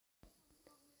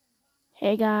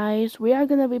Hey guys, we are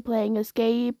gonna be playing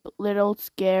Escape Little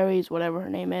Scaries, whatever her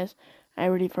name is. I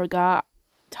already forgot.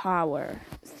 Tower.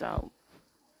 So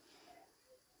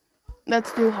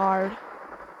let's do hard.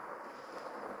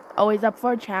 Always up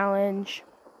for a challenge.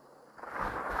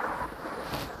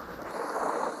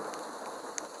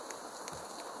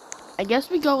 I guess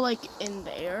we go like in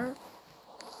there.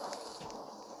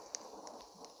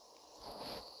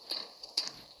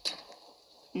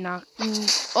 Knocking.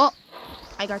 Oh,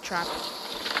 I got trapped.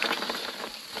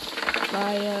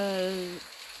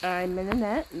 I'm in a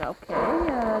net. Okay. Do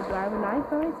I have a knife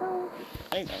by myself?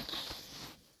 I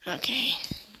know. Okay.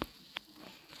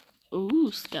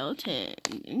 Ooh, skeleton.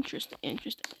 Interesting.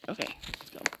 Okay, let's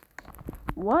go.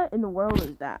 What in the world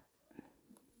is that?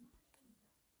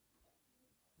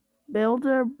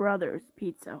 Builder Brothers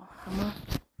Pizza.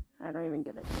 I don't even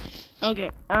get it.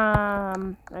 Okay,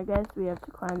 I guess we have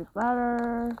to climb this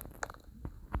ladder.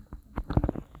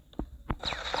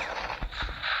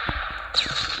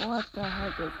 What the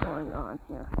heck is going on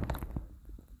here?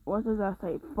 What does that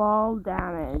say? Fall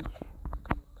damage.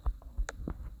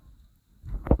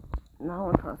 No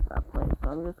one trusts that place, so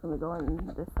I'm just gonna go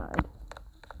on this side.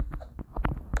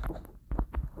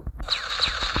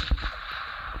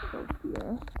 Go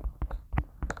here.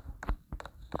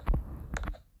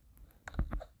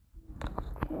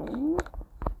 Okay.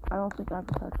 I don't think I have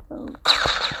to touch those.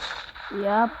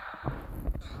 Yep.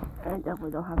 I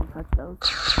definitely don't have to touch those.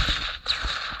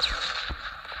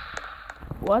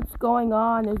 What's going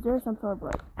on? Is there some sort of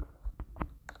like...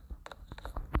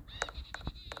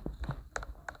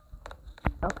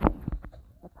 Okay.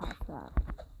 I passed that.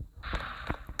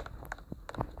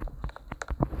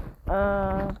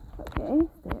 Okay.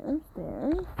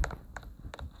 Stairs.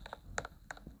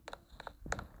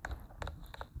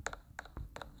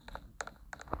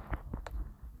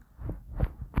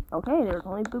 Okay, there's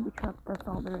only booby traps, that's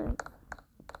all there is.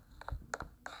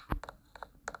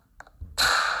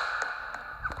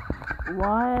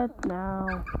 What now?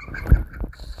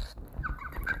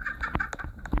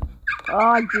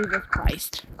 Oh, Jesus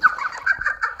Christ.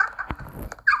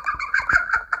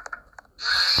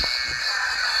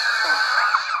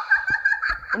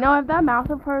 You know, if that mouth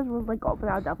of hers was like open,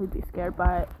 I would definitely be scared,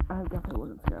 but I definitely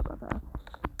wasn't scared about that.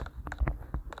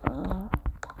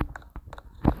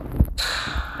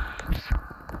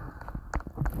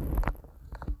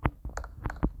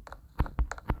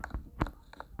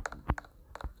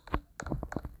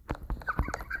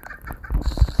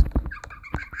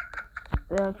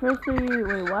 The electricity,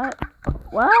 wait, what?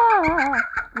 What?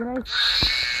 Did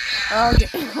I?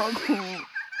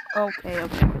 Okay.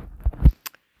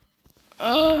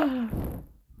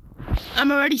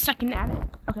 I'm already sucking at it.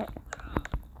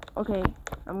 Okay,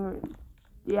 I'm gonna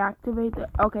deactivate the,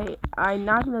 okay, I'm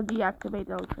not gonna deactivate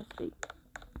the electricity.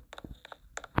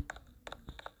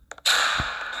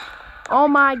 Oh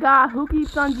my god, who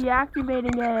keeps on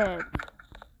deactivating it?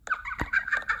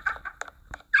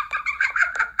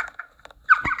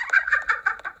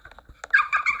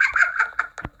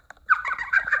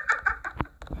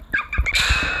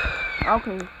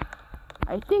 Okay,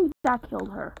 I think that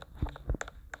killed her.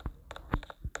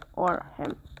 Or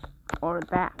him. Or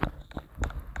that.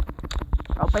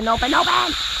 Open!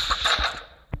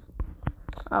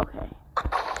 Okay.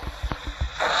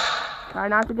 Try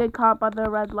not to get caught by the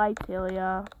red light,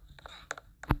 Celia.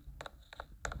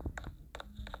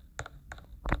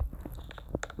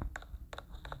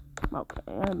 Okay,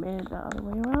 I made it the other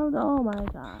way around. Oh my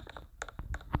god.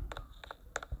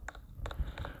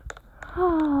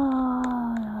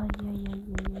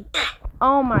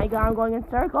 Oh my god, I'm going in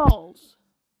circles.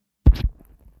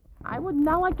 I would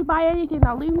not like to buy anything.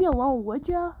 Now leave me alone, would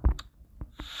ya?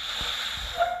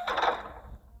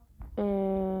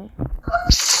 Why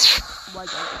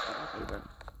don't I get my paper?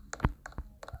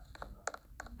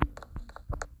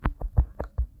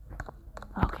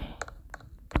 Okay.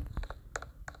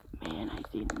 Man, I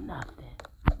see nothing.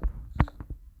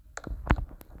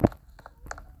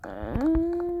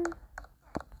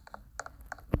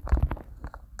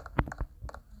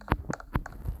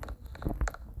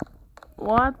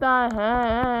 What the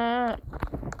heck?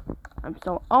 I'm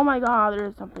so... Oh my god,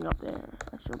 there's something up there.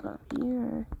 I should have gone up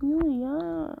here.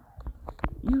 Julia.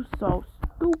 You so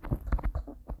stupid.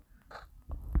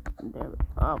 There we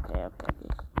go. Okay.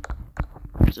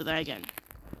 So that again.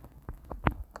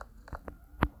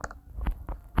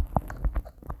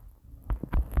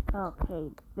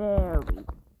 Okay, there we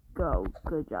go.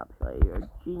 Good job, Celia. You're a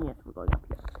genius for going up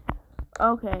here.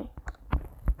 Okay.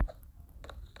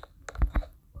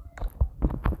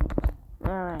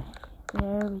 Alright.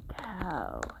 There we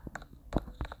go.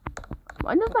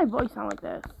 Why does my voice sound like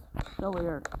this? So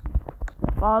weird.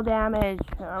 Fall damage.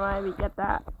 Alright, we get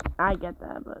that. I get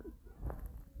that, but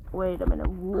wait a minute.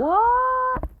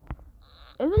 What?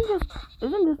 Isn't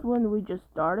this when we just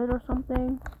started or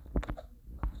something?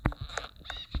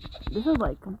 This is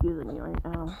like confusing me right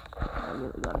now. I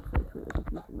really gotta say, it's really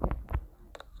confusing me.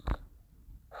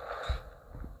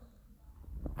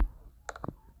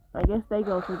 I guess they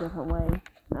go through a different way.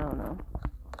 I don't know.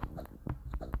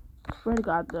 Swear to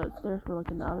God, the stairs were like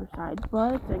on the other side,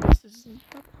 but I guess this is.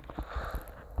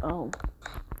 Oh.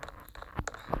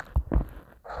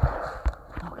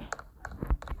 Okay.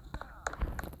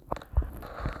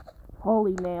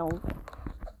 Holy nails.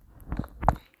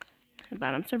 But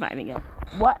I'm surviving it.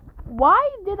 What? Why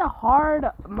did a hard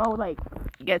mode like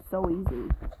get so easy?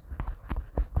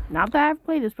 Not that I've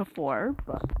played this before,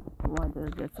 but why did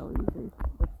it get so easy?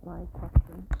 That's my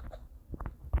question.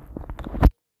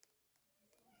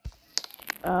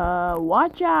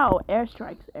 Watch out!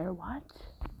 Airstrikes. Air what?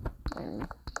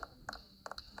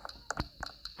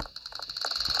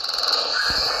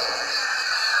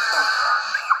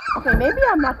 Okay, maybe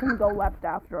I'm not gonna go left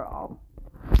after all.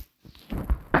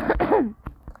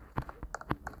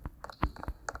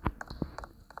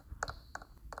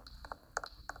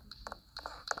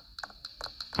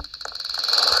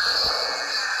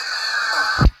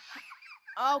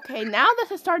 Okay, now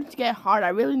this is starting to get hard. I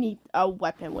really need a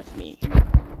weapon with me.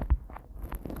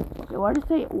 Okay, what does it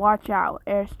say? Watch out.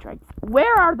 Airstrikes.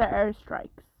 Where are the airstrikes?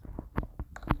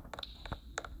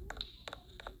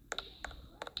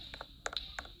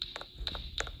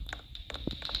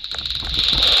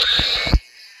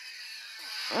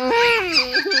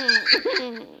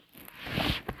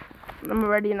 I'm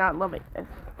already not loving this.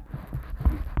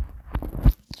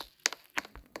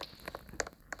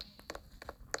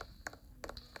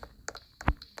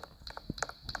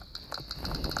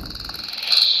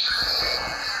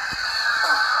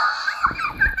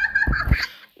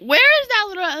 Where is that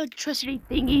little electricity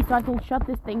thingy so I can shut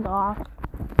this thing off?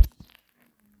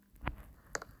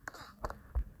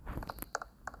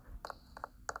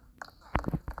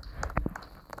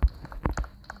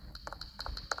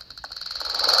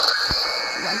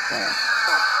 Right there.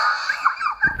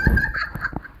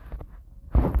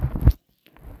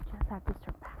 Just have to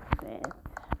surpass it.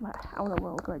 But I don't know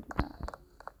where we'll do that.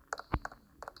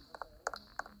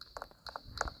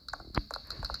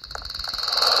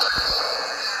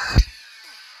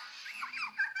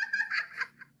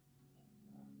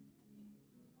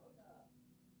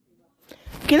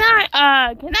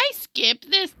 Can I skip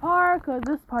this part? Cause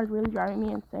this part is really driving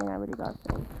me insane. I really gotta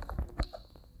say.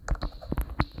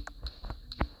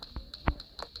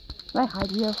 Can I hide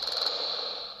here?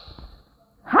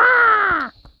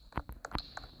 Ha!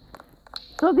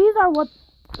 So these are what.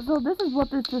 So this is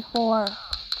what this is for.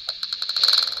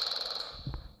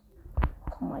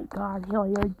 Oh my God, Hill,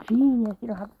 you're a genius. You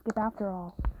don't have to skip after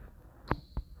all.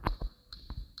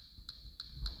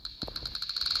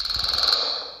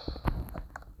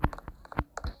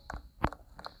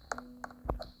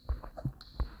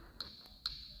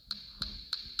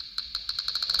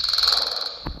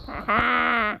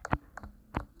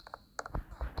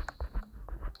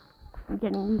 I'm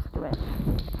getting used to it.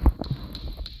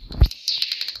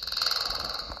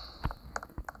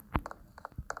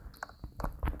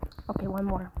 Okay, one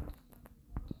more.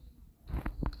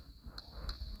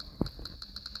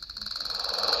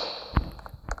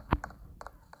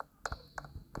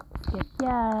 Skip,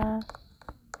 yeah.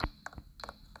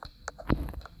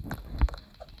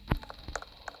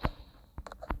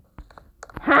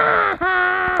 Ha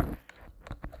ha!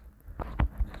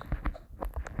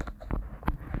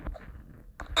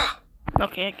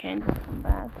 Okay, I can't come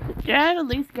back. Did I at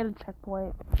least get a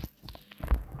checkpoint?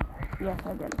 Yes,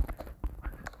 I did.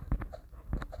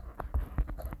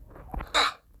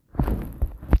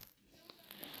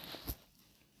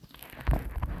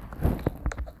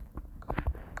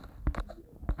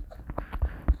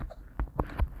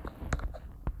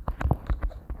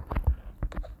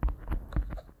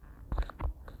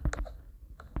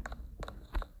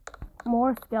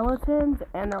 More skeletons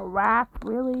and a rat,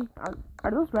 really? Are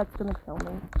those rats gonna kill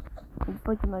me? I'm just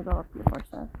like gonna go up here for a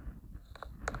sec.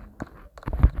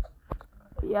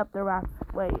 Yep, the rats.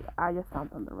 Wait, I just found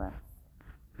them, the rats.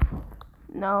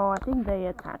 No, I think they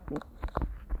attacked me.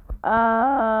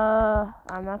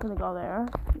 I'm not gonna go there.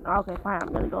 Okay, fine,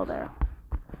 I'm gonna go there.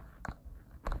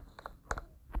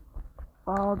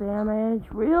 Fall damage?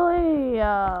 Really?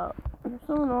 You're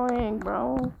so annoying,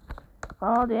 bro.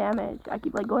 Fall damage. I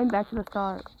keep like going back to the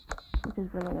start, which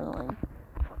is really annoying.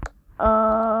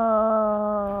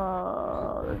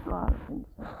 There's a lot of things.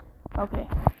 Okay.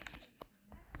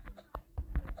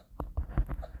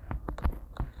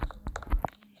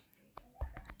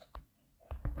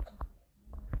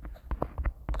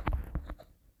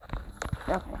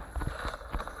 Okay.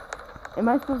 Am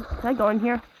I supposed to... Can I go in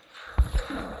here?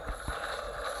 No.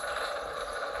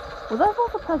 Was I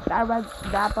supposed to press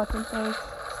that button first?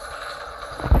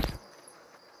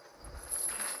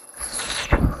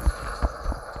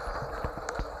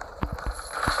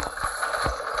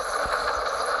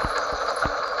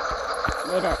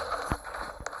 Made it.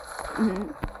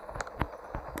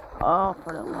 Oh,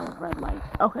 for the love of red light.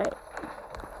 Okay.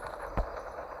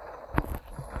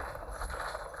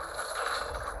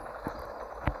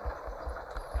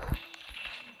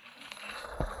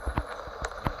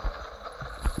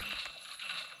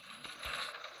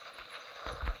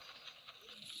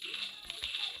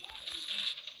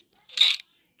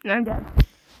 I'm dead.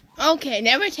 Okay,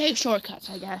 never take shortcuts,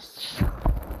 I guess.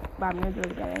 But I'm gonna do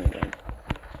it again anyway.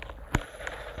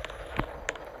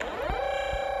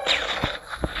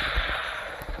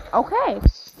 Okay.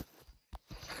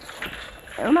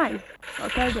 Never mind.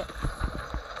 Okay, again.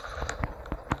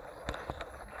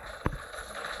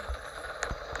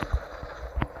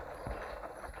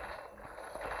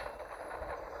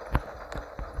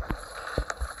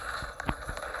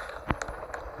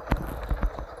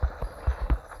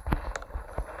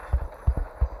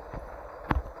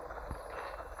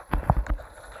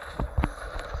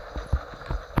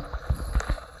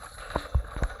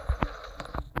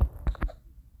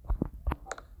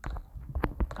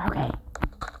 Okay.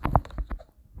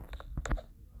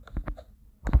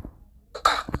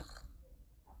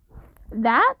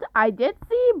 That I did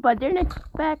see, but didn't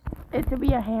expect it to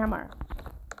be a hammer.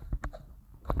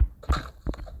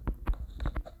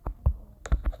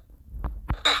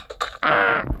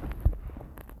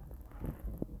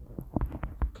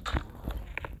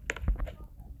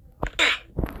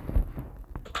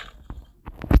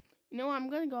 You know what, I'm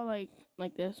gonna go like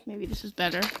this. Maybe this is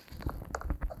better.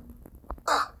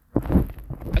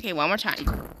 Okay, one more time.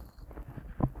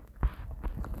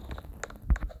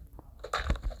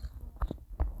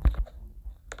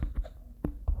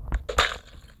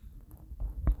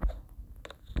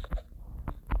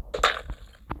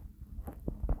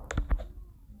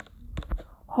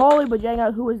 Holy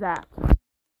Bajanga, who is that?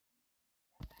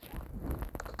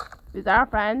 Is that our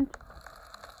friend?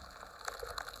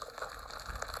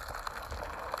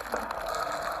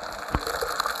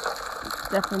 It's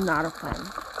definitely not a friend.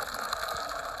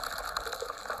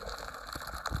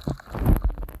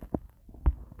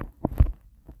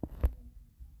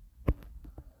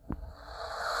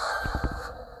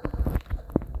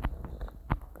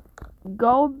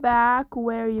 Go back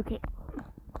where you came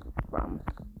from.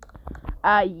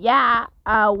 Yeah.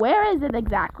 Where is it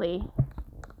exactly?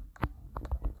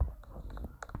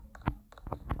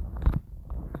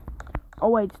 Oh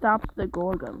wait, stop the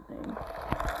Gorgon thing.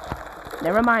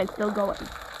 Never mind, still going.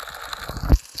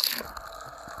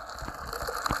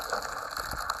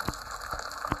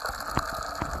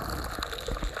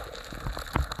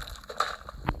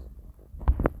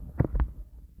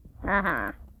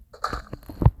 Haha.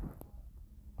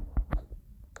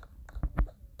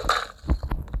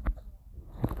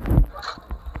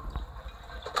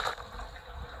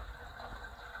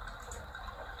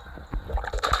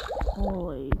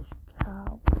 Holy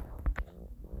cow.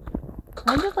 Can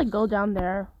I just go down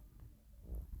there?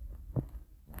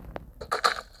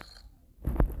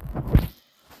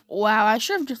 Wow, I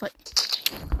should have just Okay.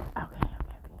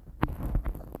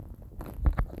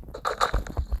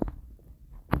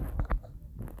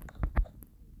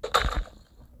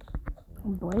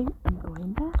 I'm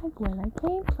going back where I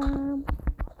came from.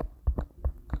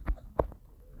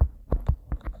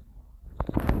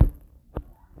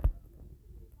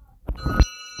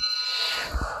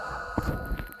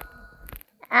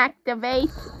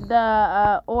 Activate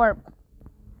the orb.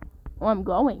 Oh, I'm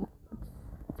going.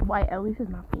 It's white. At least it's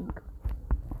not pink.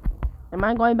 Am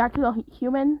I going back to the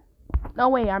human? No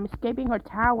way. I'm escaping her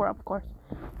tower, of course.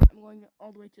 I'm going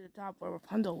all the way to the top where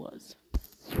Rapunzel was.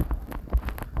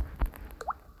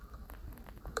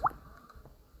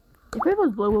 If it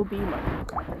was blue, it would be much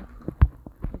better.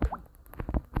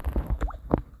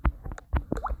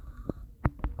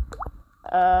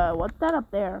 What's that up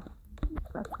there?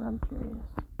 That's what I'm curious.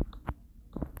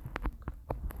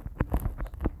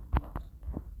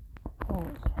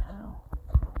 Holy cow.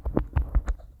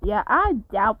 Yeah, I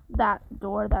doubt that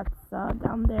door that's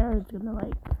down there is gonna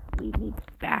lead me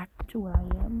back to where I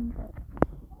am, but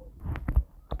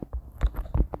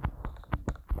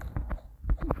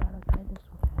gotta try this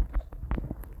way.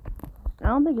 I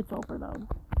don't think it's over though.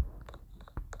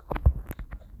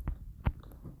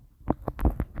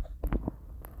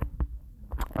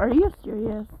 Are you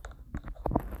serious?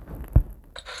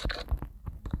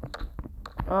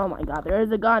 Oh my god, there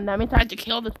is a gun. That means I have to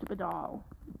kill the stupid doll.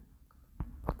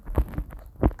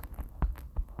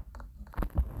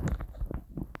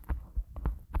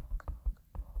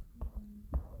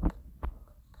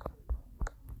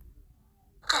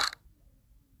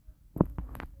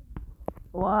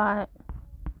 What?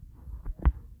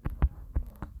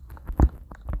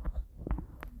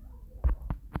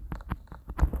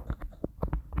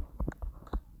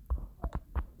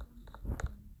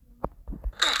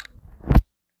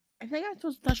 I think I'm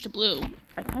supposed to touch the blue.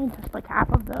 I kind of touched like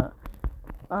half of the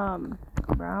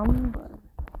brown, but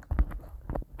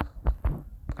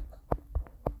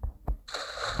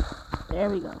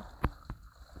there we go.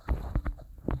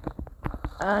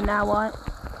 Now what?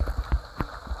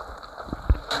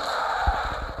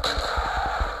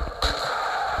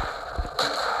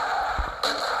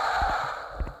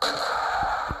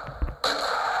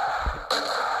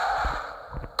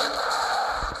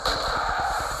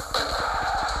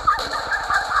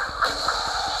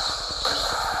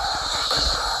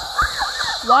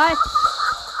 What?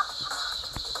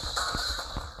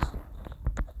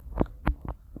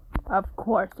 Of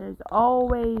course, there's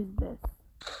always this.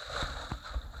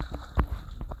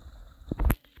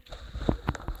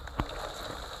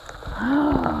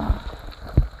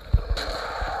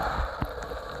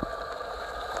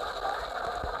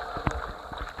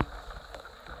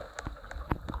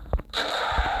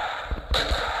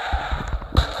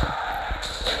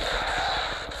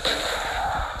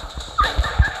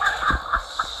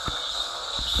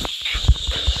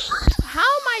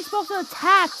 Supposed to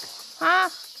attack, huh?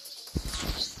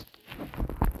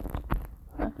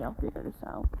 Okay, I'll figure this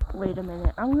out. Wait a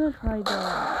minute, I'm gonna try the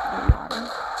water.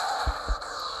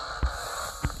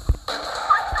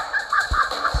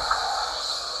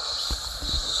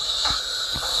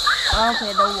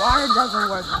 Okay, the water doesn't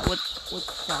work with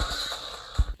stuff.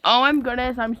 Oh my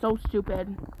goodness, I'm so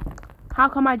stupid. How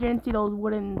come I didn't see those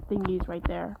wooden thingies right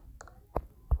there?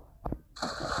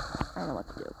 Okay, I don't know what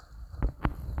to do.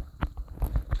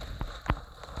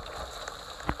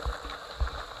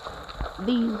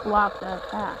 These block the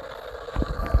attack.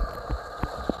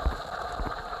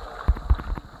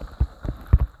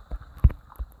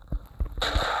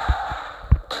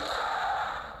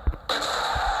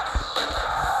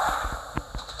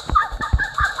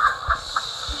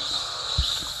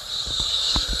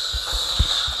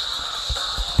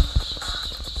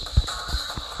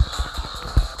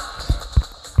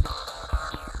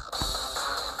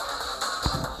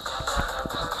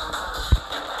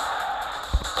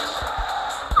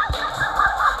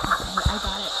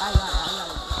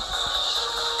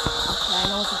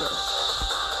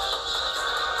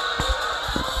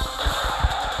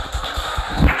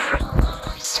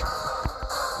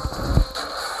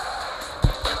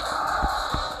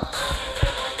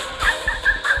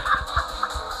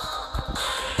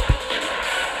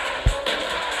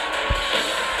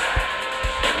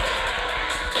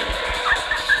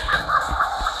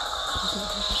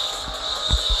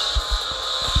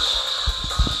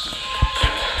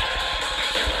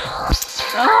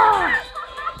 Ah!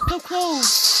 So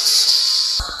close!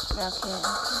 Okay.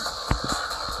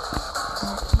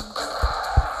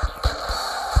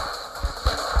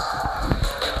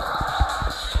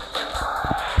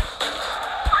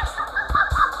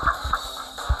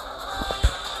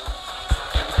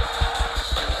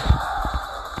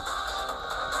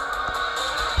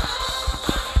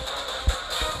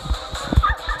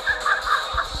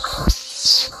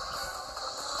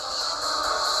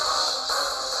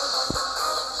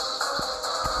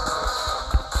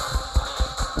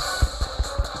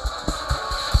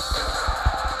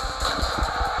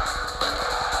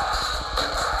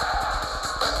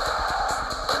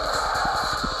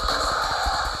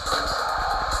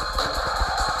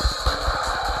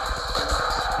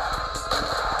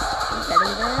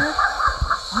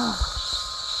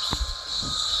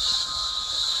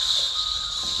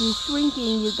 He's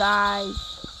shrinking, you guys.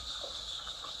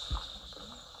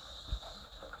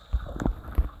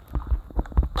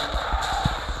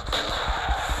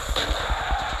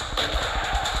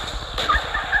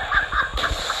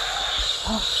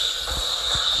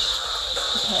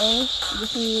 Okay, we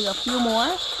just need a few more,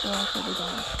 and we'll be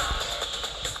done.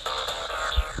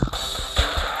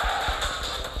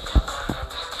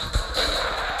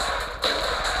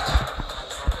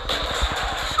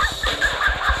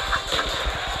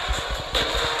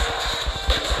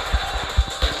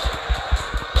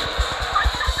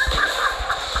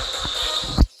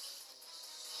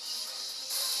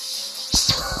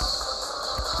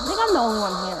 I think I'm the only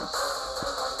one here.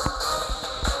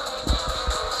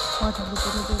 Oh,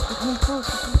 we're coming close.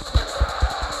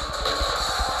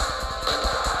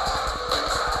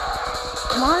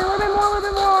 Come on, a little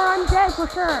bit more. I'm dead for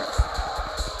sure.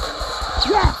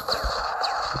 Yes!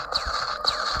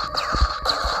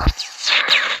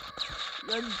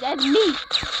 You're dead meat.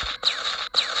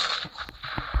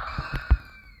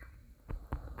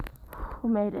 Who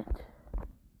made it?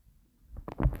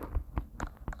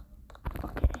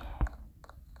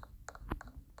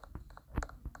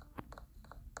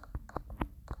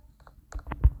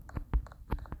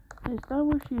 that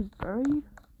where she's buried?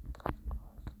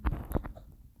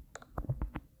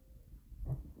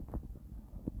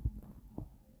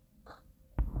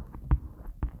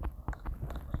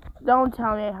 Don't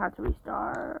tell me I have to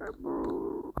restart.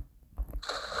 No,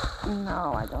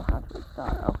 I don't have to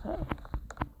restart. Okay.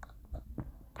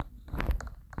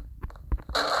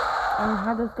 I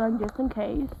have this gun just in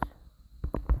case.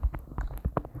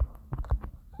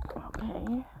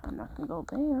 Okay, I'm not gonna go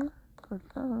there for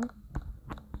sure.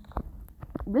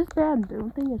 This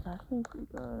bamboo thing is actually pretty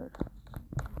good.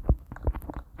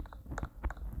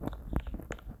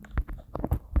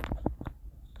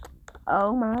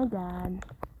 Oh my god.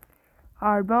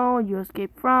 Hardbone, you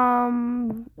escaped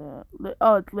from... oh,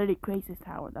 it's literally Crazy's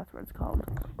Tower. That's what it's called.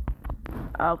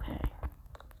 Okay.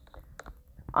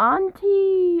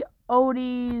 Auntie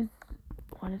Odie's...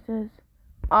 what is this?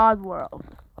 Oddworld.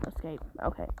 Escape.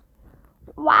 Okay.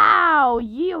 Wow!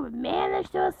 You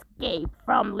managed to escape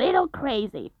from Little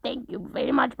Crazy. Thank you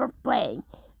very much for playing.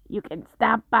 You can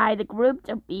stop by the group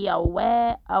to be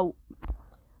aware of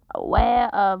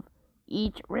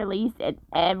each release and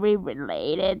every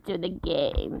related to the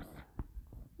games.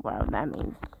 Well, that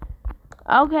means.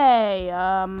 Okay,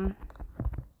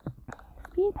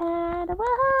 speed pad,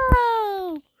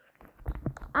 woohoo!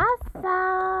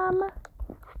 Awesome!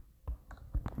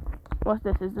 What's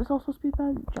this? Is this also speed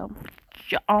pad? Jump.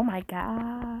 Oh my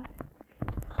god.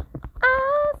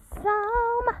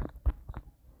 Awesome!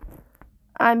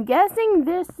 I'm guessing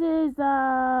this is,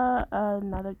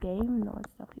 another game? No,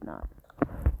 it's definitely not.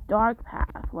 Dark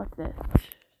Path. What's this?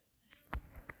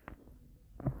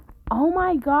 Oh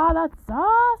my god, that's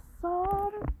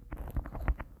awesome!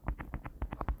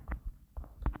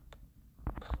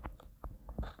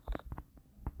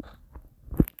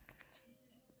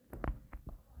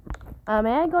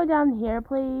 May I go down here,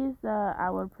 please? I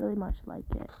would pretty much like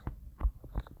it.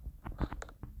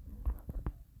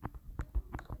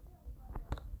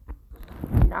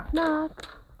 Knock, knock.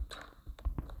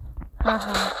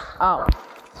 Haha. Oh.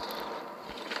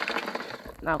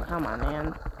 No, come on,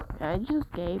 man. Can I just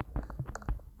escape?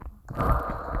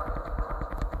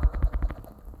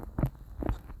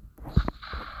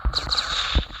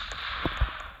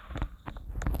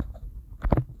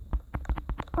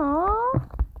 Aww.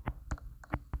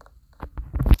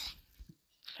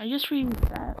 I just read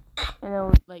that, and it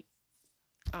would, like,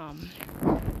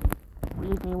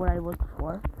 leave me what I looked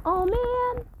for. Oh,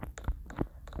 man!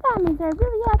 That means I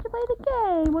really have to play the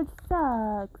game, which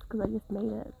sucks, because I just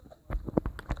made it.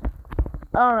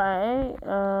 Alright,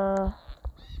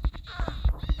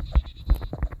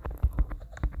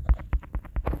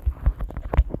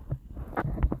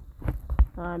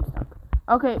 I'm stuck.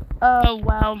 Okay,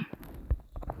 well,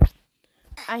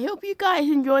 I hope you guys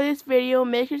enjoy this video.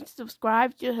 Make sure to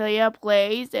subscribe to Hilia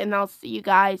Plays, and I'll see you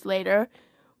guys later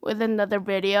with another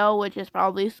video, which is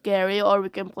probably scary, or we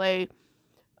can play,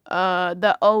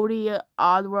 the Odie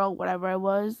Oddworld, whatever it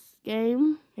was,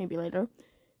 game, maybe later.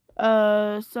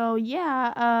 So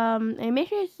yeah, and make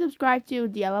sure to subscribe to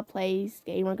Diella Plays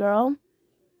Gamer Girl.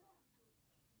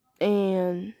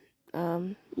 And,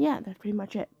 yeah, that's pretty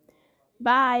much it.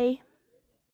 Bye.